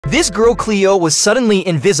This girl Cleo was suddenly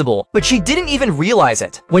invisible, but she didn't even realize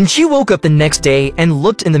it. When she woke up the next day and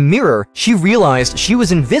looked in the mirror, she realized she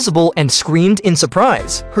was invisible and screamed in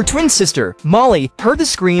surprise. Her twin sister, Molly, heard the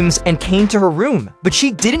screams and came to her room, but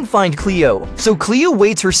she didn't find Cleo. So Cleo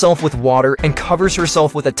weights herself with water and covers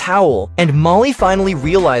herself with a towel, and Molly finally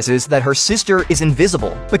realizes that her sister is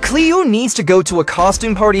invisible. But Cleo needs to go to a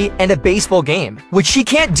costume party and a baseball game, which she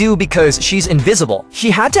can't do because she's invisible. She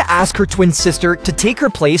had to ask her twin sister to take her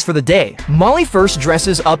place for the day. Molly first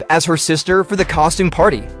dresses up as her sister for the costume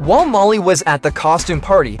party. While Molly was at the costume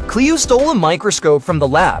party, Cleo stole a microscope from the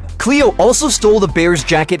lab. Cleo also stole the bear's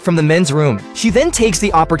jacket from the men's room. She then takes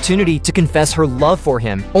the opportunity to confess her love for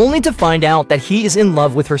him, only to find out that he is in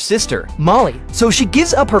love with her sister, Molly. So she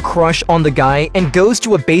gives up her crush on the guy and goes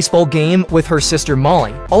to a baseball game with her sister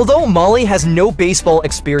Molly. Although Molly has no baseball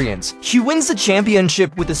experience, she wins the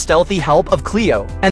championship with the stealthy help of Cleo. And